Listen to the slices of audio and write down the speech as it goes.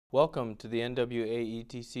Welcome to the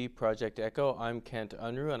NWA-ETC Project ECHO. I'm Kent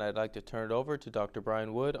Unruh, and I'd like to turn it over to Dr.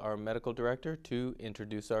 Brian Wood, our medical director, to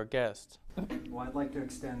introduce our guest. Well, I'd like to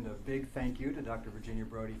extend a big thank you to Dr. Virginia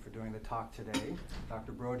Brody for doing the talk today.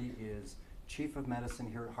 Dr. Brody is Chief of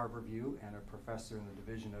Medicine here at Harborview and a professor in the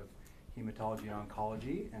Division of Hematology and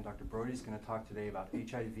Oncology. And Dr. Brody is going to talk today about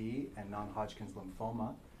HIV and non-Hodgkin's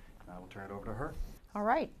lymphoma. We'll turn it over to her. All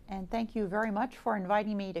right, and thank you very much for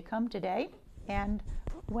inviting me to come today. And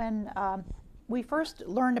when we first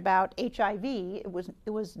learned about HIV, it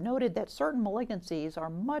was noted that certain malignancies are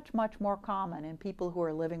much more common in people who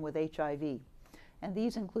are living with HIV. And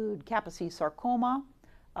these include Kaposi Sarcoma,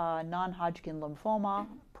 non-Hodgkin lymphoma,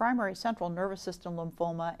 primary central nervous system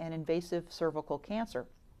lymphoma, and invasive cervical cancer.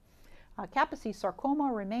 Kaposi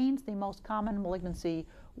Sarcoma remains the most common malignancy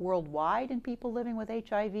worldwide in people living with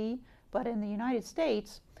HIV, but in the United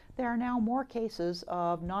States, there are now more cases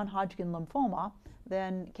of non-Hodgkin lymphoma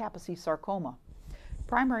than Kaposi Sarcoma.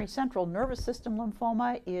 Primary central nervous system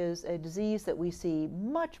lymphoma is a disease that we see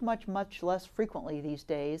much less frequently these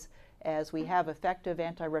days, as we have effective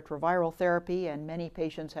antiretroviral therapy and many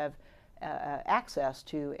patients have access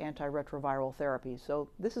to antiretroviral therapy. So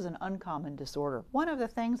this is an uncommon disorder. One of the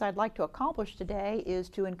things I'd like to accomplish today is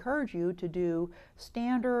to encourage you to do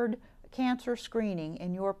standard cancer screening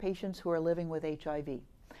in your patients who are living with HIV.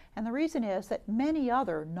 And the reason is that many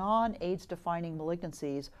other non-AIDS defining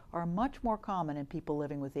malignancies are much more common in people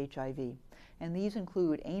living with HIV. And these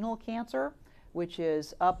include anal cancer, which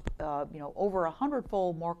is up over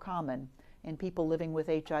 100-fold more common in people living with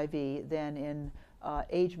HIV than in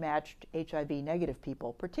age-matched HIV-negative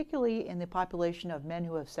people, particularly in the population of men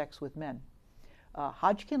who have sex with men.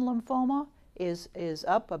 Hodgkin lymphoma is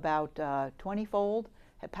up about 20-fold.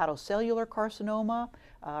 Hepatocellular carcinoma,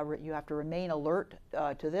 you have to remain alert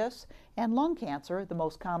to this, and lung cancer, the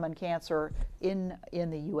most common cancer in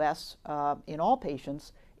the U.S. In all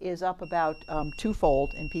patients, is up about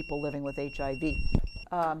twofold in people living with HIV.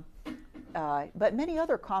 But many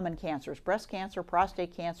other common cancers, breast cancer,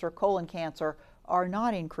 prostate cancer, colon cancer, are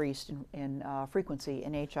not increased in frequency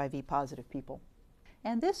in HIV-positive people.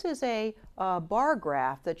 And this is a bar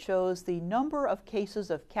graph that shows the number of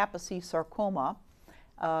cases of Kaposi Sarcoma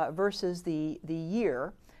versus the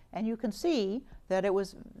year, and you can see that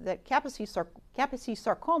Kaposi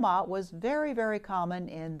Sarcoma was very common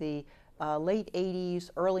in the late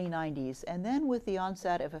 80s, early 90s, and then with the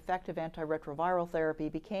onset of effective antiretroviral therapy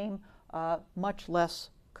became much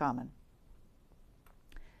less common.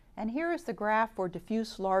 And here is the graph for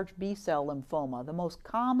diffuse large B-cell lymphoma, the most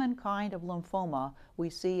common kind of lymphoma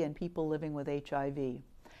we see in people living with HIV.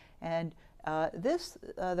 And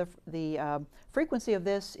the frequency of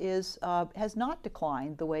this has not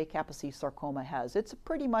declined the way Kaposi Sarcoma has. It's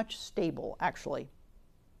pretty much stable, actually.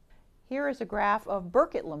 Here is a graph of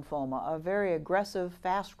Burkitt lymphoma, a very aggressive,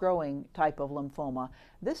 fast-growing type of lymphoma.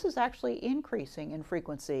 This is actually increasing in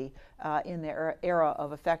frequency in the era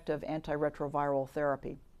of effective antiretroviral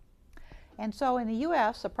therapy. And so in the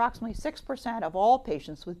U.S., approximately 6% of all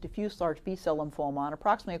patients with diffuse large B-cell lymphoma and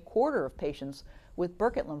approximately a quarter of patients with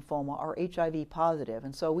Burkitt lymphoma are HIV positive.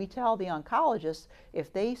 And so we tell the oncologists,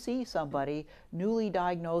 if they see somebody newly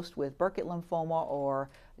diagnosed with Burkitt lymphoma or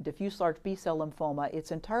diffuse large B-cell lymphoma,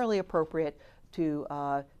 it's entirely appropriate to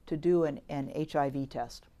do an HIV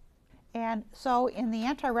test. And so in the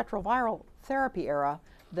antiretroviral therapy era,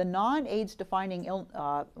 the non-AIDS defining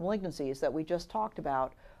malignancies that we just talked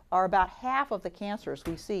about are about half of the cancers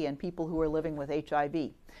we see in people who are living with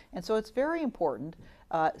HIV. And so it's very important,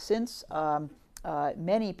 since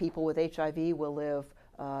many people with HIV will live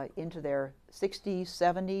into their 60s,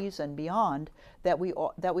 70s, and beyond, that we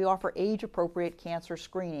offer age-appropriate cancer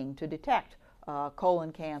screening to detect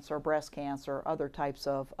colon cancer, breast cancer, other types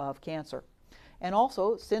of cancer. And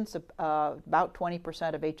also, since about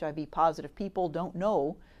 20% of HIV-positive people don't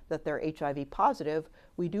know that they're HIV positive,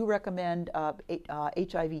 we do recommend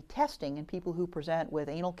HIV testing in people who present with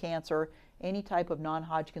anal cancer, any type of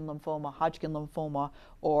non-Hodgkin lymphoma, Hodgkin lymphoma,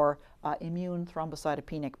 or immune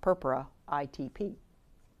thrombocytopenic purpura, ITP.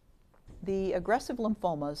 The aggressive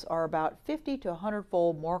lymphomas are about 50 to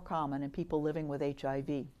 100-fold more common in people living with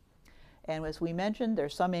HIV. And as we mentioned,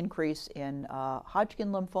 there's some increase in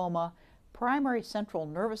Hodgkin lymphoma. Primary central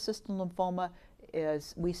nervous system lymphoma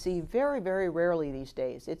we see very rarely these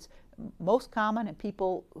days. It's most common in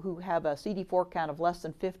people who have a CD4 count of less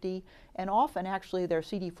than 50, and often actually their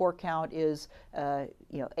CD4 count is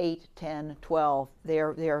 8, 10, 12. They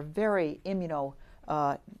are very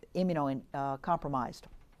immunocompromised.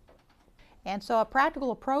 And so a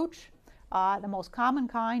practical approach, the most common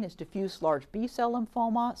kind is diffuse large B-cell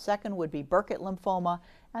lymphoma. Second would be Burkitt lymphoma.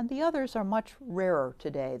 And the others are much rarer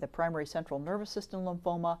today. The primary central nervous system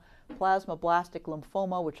lymphoma, plasmablastic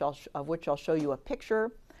lymphoma, of which I'll show you a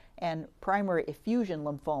picture, and primary effusion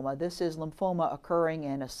lymphoma. This is lymphoma occurring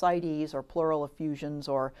in ascites or pleural effusions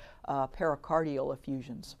or pericardial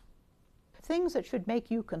effusions. Things that should make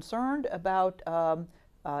you concerned about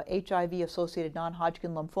HIV-associated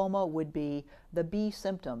non-Hodgkin lymphoma would be the B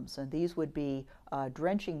symptoms, and these would be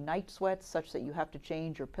drenching night sweats such that you have to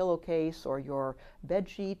change your pillowcase or your bed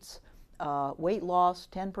sheets, weight loss,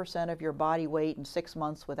 10% of your body weight in 6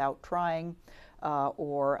 months without trying,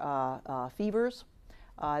 or fevers.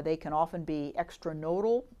 They can often be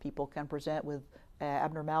extranodal. People can present with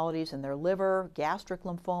abnormalities in their liver, gastric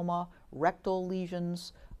lymphoma, rectal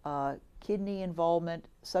lesions, kidney involvement,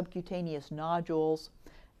 subcutaneous nodules.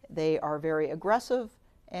 They are very aggressive,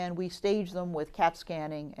 and we stage them with CAT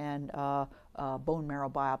scanning and bone marrow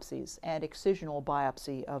biopsies and excisional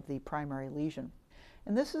biopsy of the primary lesion.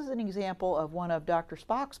 And this is an example of one of Dr.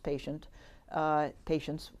 Spock's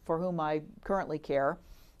patients for whom I currently care.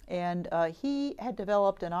 And he had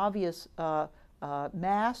developed an obvious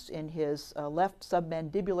mass in his left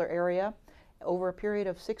submandibular area over a period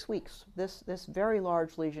of 6 weeks. This very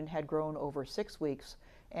large lesion had grown over 6 weeks,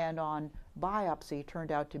 and on biopsy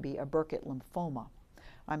turned out to be a Burkitt lymphoma.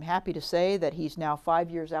 I'm happy to say that he's now 5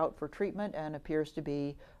 years out for treatment and appears to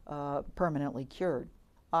be permanently cured.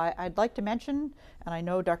 I'd like to mention, and I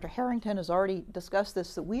know Dr. Harrington has already discussed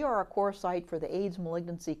this, that we are a core site for the AIDS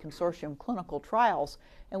Malignancy Consortium clinical trials,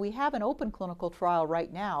 and we have an open clinical trial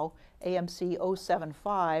right now, AMC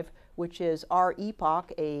 075, which is our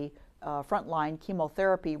EPOCH, a frontline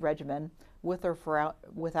chemotherapy regimen with or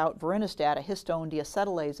without vorinostat, a histone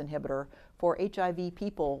deacetylase inhibitor, for HIV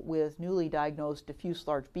people with newly diagnosed diffuse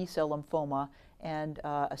large B-cell lymphoma and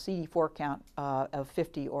a CD4 count of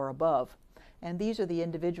 50 or above. And these are the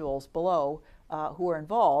individuals below who are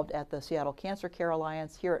involved at the Seattle Cancer Care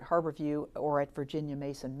Alliance, here at Harborview, or at Virginia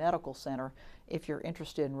Mason Medical Center, if you're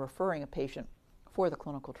interested in referring a patient for the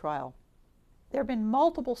clinical trial. There have been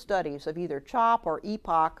multiple studies of either CHOP or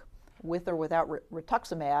EPOCH with or without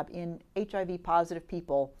rituximab in HIV-positive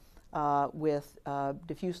people with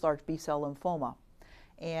diffuse large B-cell lymphoma.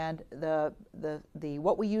 And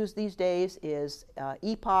what we use these days is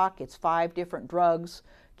EPOCH. It's 5 different drugs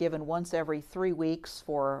given once every 3 weeks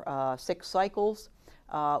for 6 cycles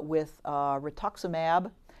with rituximab.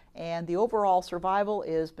 And the overall survival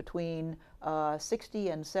is between 60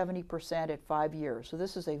 and 70% at 5 years. So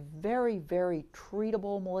this is a very, very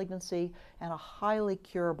treatable malignancy and a highly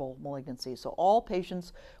curable malignancy. So all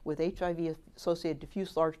patients with HIV-associated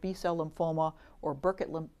diffuse large B-cell lymphoma or Burkitt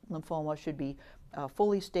lymphoma should be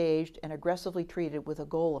fully staged and aggressively treated with a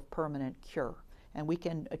goal of permanent cure. And we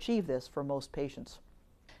can achieve this for most patients.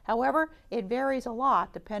 However, it varies a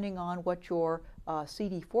lot depending on what your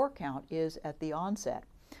CD4 count is at the onset.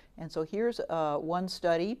 And so here's one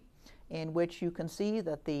study in which you can see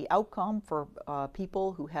that the outcome for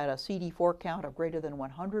people who had a CD4 count of greater than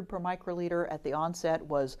 100 per microliter at the onset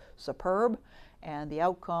was superb, and the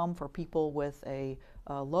outcome for people with a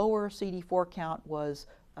lower CD4 count was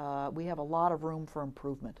we have a lot of room for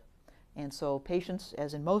improvement. And so patients,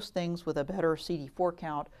 as in most things with a better CD4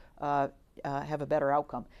 count, have a better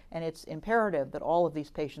outcome. And it's imperative that all of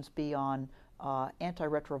these patients be on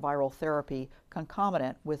antiretroviral therapy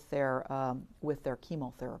concomitant with their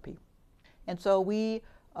chemotherapy. And so we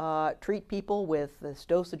treat people with this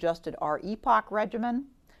dose-adjusted R-EPOCH regimen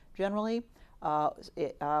generally.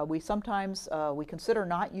 We sometimes consider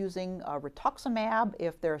not using rituximab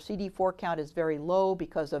if their CD4 count is very low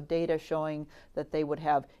because of data showing that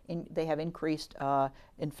they have increased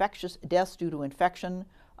infectious deaths due to infection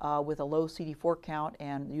with a low CD4 count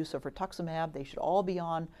and use of rituximab. They should all be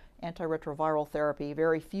on antiretroviral therapy.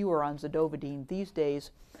 Very few are on zidovudine these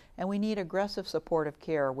days. And we need aggressive supportive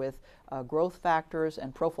care with growth factors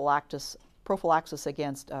and prophylaxis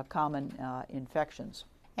against common infections.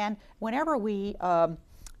 And whenever we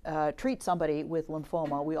treat somebody with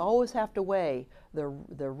lymphoma, we always have to weigh the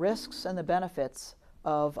risks and the benefits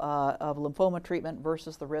of lymphoma treatment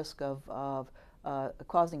versus the risk of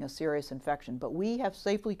causing a serious infection. But we have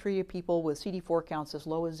safely treated people with CD4 counts as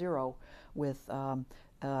low as 0 with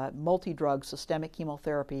multi-drug systemic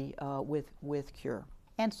chemotherapy with cure.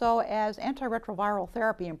 And so as antiretroviral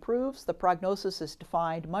therapy improves, the prognosis is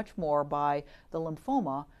defined much more by the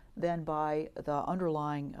lymphoma than by the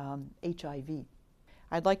underlying HIV.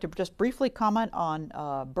 I'd like to just briefly comment on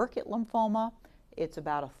Burkitt lymphoma. It's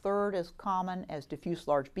about 1/3 as common as diffuse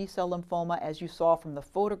large B-cell lymphoma. As you saw from the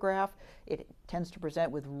photograph, it tends to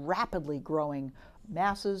present with rapidly growing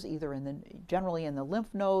masses, either generally in the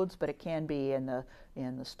lymph nodes, but it can be in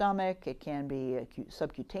the stomach, it can be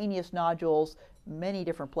subcutaneous nodules, many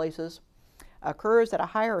different places. Occurs at a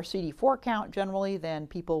higher CD4 count generally than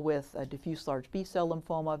people with diffuse large B-cell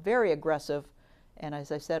lymphoma, very aggressive, and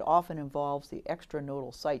as I said, often involves the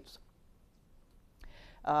extranodal sites.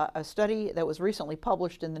 A study that was recently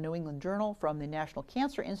published in the New England Journal from the National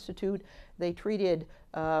Cancer Institute, they treated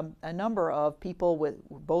a number of people with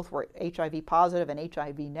both were HIV positive and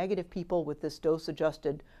HIV negative people with this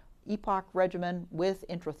dose-adjusted EPOCH regimen with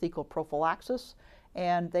intrathecal prophylaxis,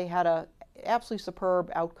 and they had a absolutely superb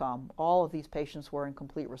outcome. All of these patients were in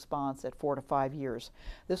complete response at 4 to 5 years.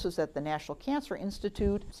 This was at the National Cancer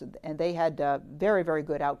Institute, and they had very, very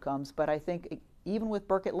good outcomes, but I think even with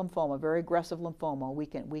Burkitt lymphoma, very aggressive lymphoma,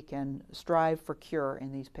 we can strive for cure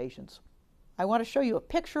in these patients. I want to show you a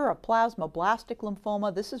picture of plasmablastic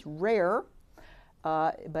lymphoma. This is rare,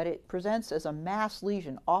 but it presents as a mass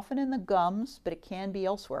lesion, often in the gums, but it can be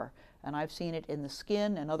elsewhere. And I've seen it in the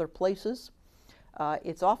skin and other places.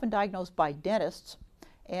 It's often diagnosed by dentists,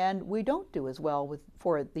 and we don't do as well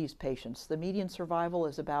for these patients. The median survival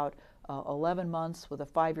is about 11 months with a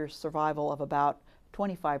 5-year survival of about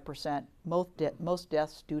 25%, most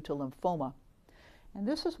deaths due to lymphoma. And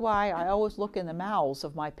this is why I always look in the mouths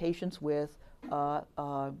of my patients with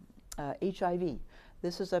HIV.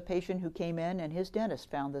 This is a patient who came in and his dentist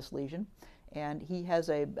found this lesion, and he has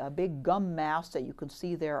a big gum mass that you can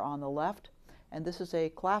see there on the left. And this is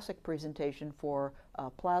a classic presentation for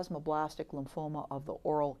plasmablastic lymphoma of the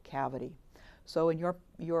oral cavity. So in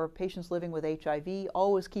your patients living with HIV,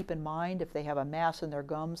 always keep in mind if they have a mass in their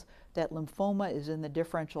gums that lymphoma is in the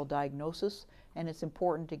differential diagnosis, and it's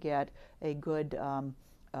important to get a good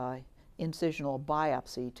incisional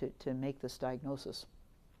biopsy to make this diagnosis.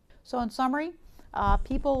 So in summary,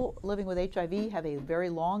 people living with HIV have a very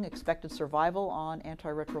long expected survival on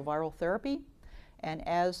antiretroviral therapy. And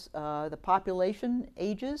as the population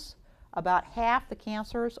ages, about half the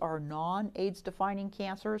cancers are non-AIDS defining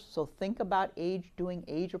cancers, so think about doing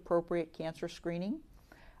age-appropriate cancer screening.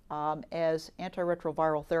 As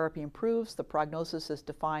antiretroviral therapy improves, the prognosis is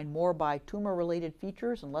defined more by tumor-related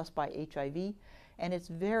features and less by HIV, and it's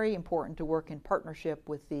very important to work in partnership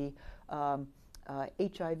with the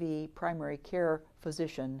HIV primary care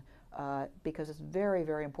physician because it's very,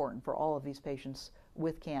 very important for all of these patients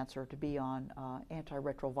with cancer to be on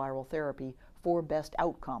antiretroviral therapy for best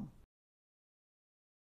outcome.